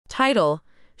Title: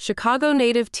 Chicago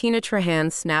native Tina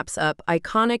Trahan snaps up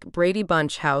iconic Brady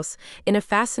Bunch house in a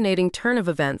fascinating turn of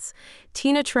events.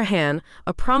 Tina Trahan,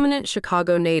 a prominent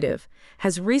Chicago native,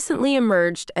 has recently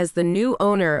emerged as the new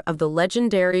owner of the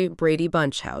legendary Brady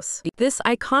Bunch house. This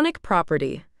iconic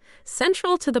property,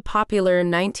 central to the popular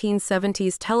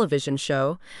 1970s television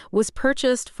show, was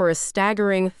purchased for a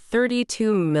staggering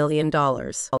 $32 million.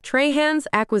 Trahan's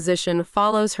acquisition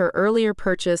follows her earlier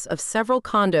purchase of several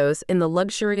condos in the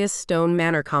luxurious Stone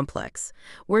Manor complex,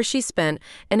 where she spent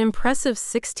an impressive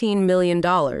 $16 million.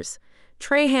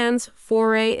 Trahan's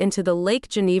foray into the Lake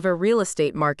Geneva real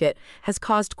estate market has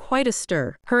caused quite a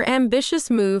stir. Her ambitious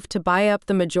move to buy up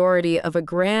the majority of a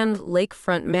grand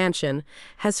lakefront mansion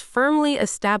has firmly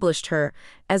established her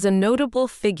as a notable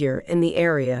figure in the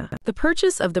area. The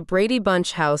purchase of the Brady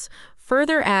Bunch house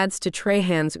further adds to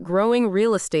Trahan's growing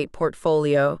real estate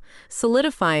portfolio,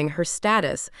 solidifying her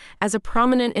status as a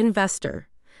prominent investor.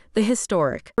 The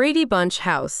historic Brady Bunch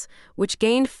house, which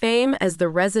gained fame as the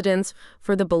residence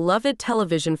for the beloved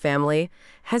television family,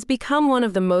 has become one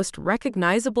of the most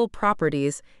recognizable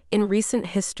properties in recent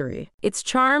history. Its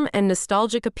charm and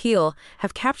nostalgic appeal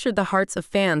have captured the hearts of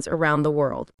fans around the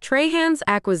world. Trahan's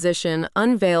acquisition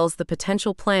unveils the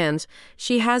potential plans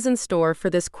she has in store for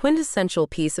this quintessential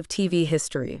piece of TV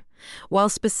history. While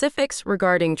specifics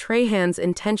regarding Trahan's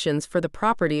intentions for the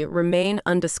property remain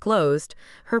undisclosed,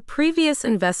 her previous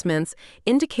investments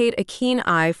indicate a keen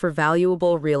eye for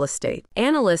valuable real estate.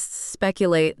 Analysts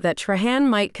speculate that Trahan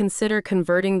might consider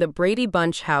converting the Brady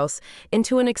Bunch house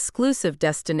into an exclusive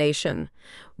destination,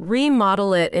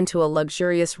 remodel it into a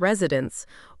luxurious residence,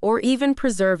 or even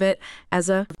preserve it as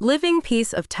a living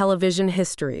piece of television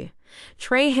history.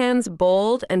 Trahan's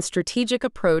bold and strategic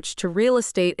approach to real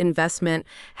estate investment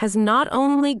has not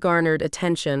only garnered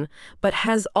attention, but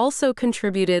has also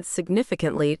contributed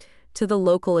significantly to the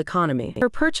local economy. Her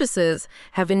purchases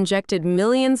have injected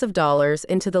millions of dollars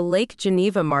into the Lake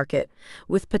Geneva market,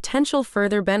 with potential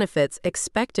further benefits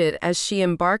expected as she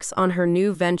embarks on her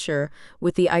new venture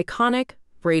with the iconic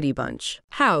Brady Bunch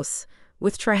house.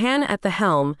 With Trahan at the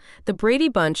helm, the Brady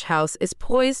Bunch house is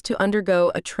poised to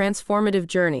undergo a transformative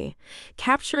journey,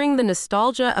 capturing the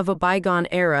nostalgia of a bygone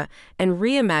era and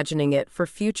reimagining it for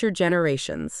future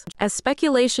generations. As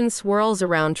speculation swirls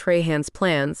around Trahan's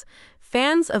plans,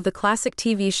 fans of the classic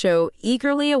TV show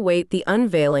eagerly await the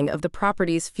unveiling of the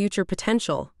property's future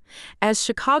potential. As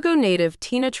Chicago native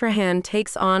Tina Trahan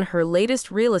takes on her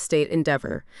latest real estate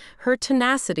endeavor, her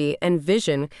tenacity and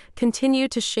vision continue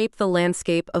to shape the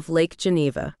landscape of Lake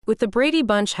Geneva. With the Brady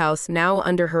Bunch house now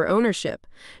under her ownership,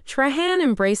 Trahan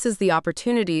embraces the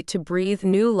opportunity to breathe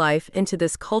new life into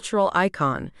this cultural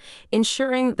icon,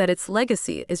 ensuring that its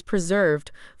legacy is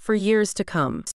preserved for years to come.